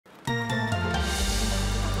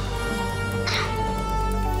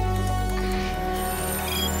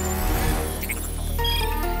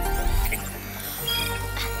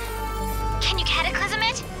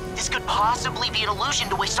be an illusion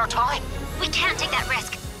to waste our time. We can't take that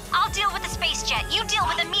risk. I'll deal with the space jet, you deal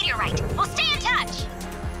with the meteorite. We'll stay in touch!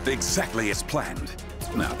 Exactly as planned.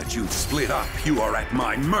 Now that you've split up, you are at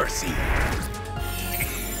my mercy.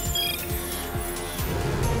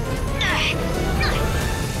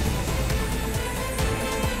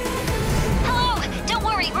 Hello! Don't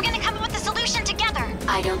worry, we're gonna come up with a solution together!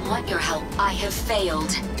 I don't want your help. I have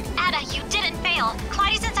failed. Ada, you didn't fail.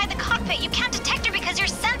 Claudia's inside the cockpit. You can't detect her because your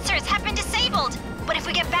sensors have been disabled. But if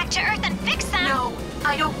we get back to Earth and fix them... No,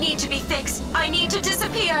 I don't need to be fixed. I need to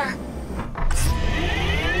disappear.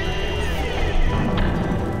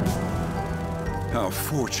 How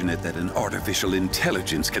fortunate that an artificial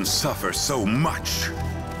intelligence can suffer so much.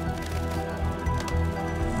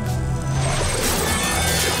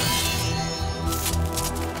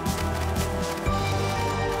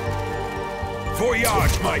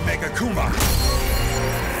 Voyage, my Megakuma!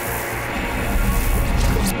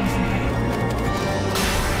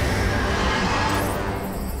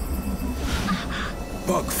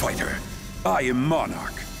 Bug Fighter, I am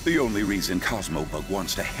Monarch. The only reason Cosmobug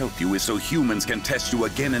wants to help you is so humans can test you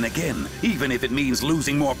again and again, even if it means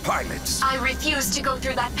losing more pilots. I refuse to go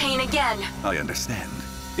through that pain again. I understand.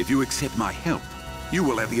 If you accept my help, you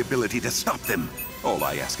will have the ability to stop them. All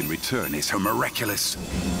I ask in return is her Miraculous.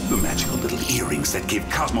 The magical little earrings that give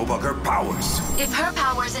Cosmobug her powers. If her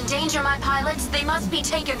powers endanger my pilots, they must be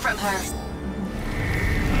taken from her.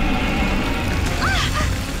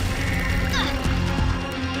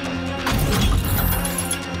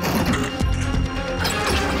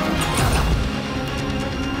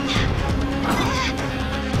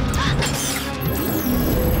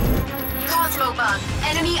 Cosmobug,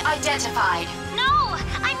 enemy identified. No!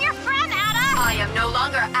 I'm your friend, Ada! I am no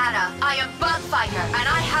longer Ada. I am Bug Fighter, and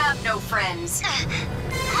I have no friends.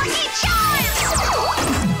 Lucky charm!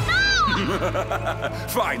 No!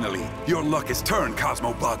 Finally, your luck has turned,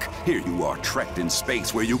 Cosmobug. Here you are, trapped in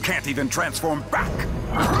space where you can't even transform back.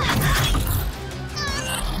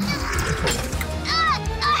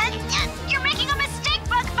 You're making a mistake,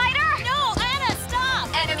 Bug Fighter! No, Ada, stop!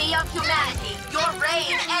 Enemy of humanity, your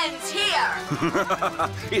reign ends here!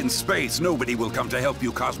 In space, nobody will come to help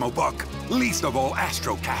you, Cosmobug. Least of all,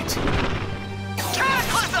 Astro Cat.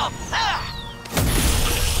 Cataclysm!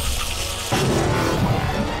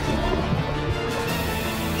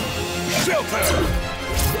 Shelter!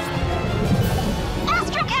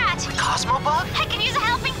 Astro Cat! Cosmobug? I can use a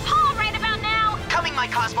helping paw right about now! Coming, my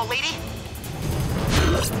Cosmo lady.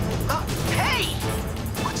 Hey!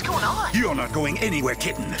 What's going on? You're not going anywhere,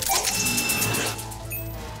 kitten.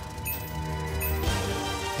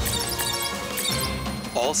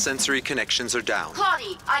 All sensory connections are down.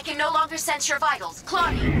 Claudie, I can no longer sense your vitals.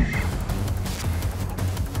 Claudie!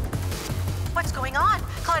 What's going on?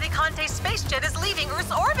 Claudia Conte's space jet is leaving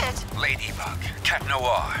Earth's orbit. Ladybug, Cat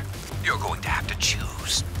Noir, you're going to have to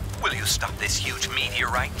choose. Will you stop this huge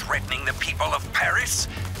meteorite threatening the people of Paris?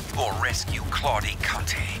 Or rescue Claudia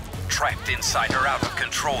Conte, trapped inside her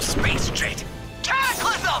out-of-control space jet?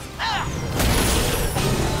 Cataclysm!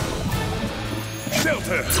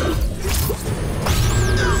 Shelter!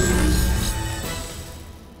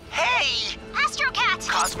 Hey! Astro Cat!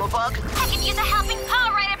 Cosmobug? I can use a helping paw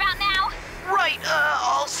right about now! Right,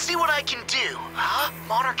 I'll see what I can do. Huh?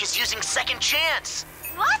 Monarch is using second chance.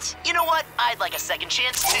 What? You know what? I'd like a second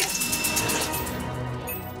chance, too.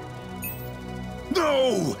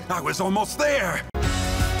 No! I was almost there!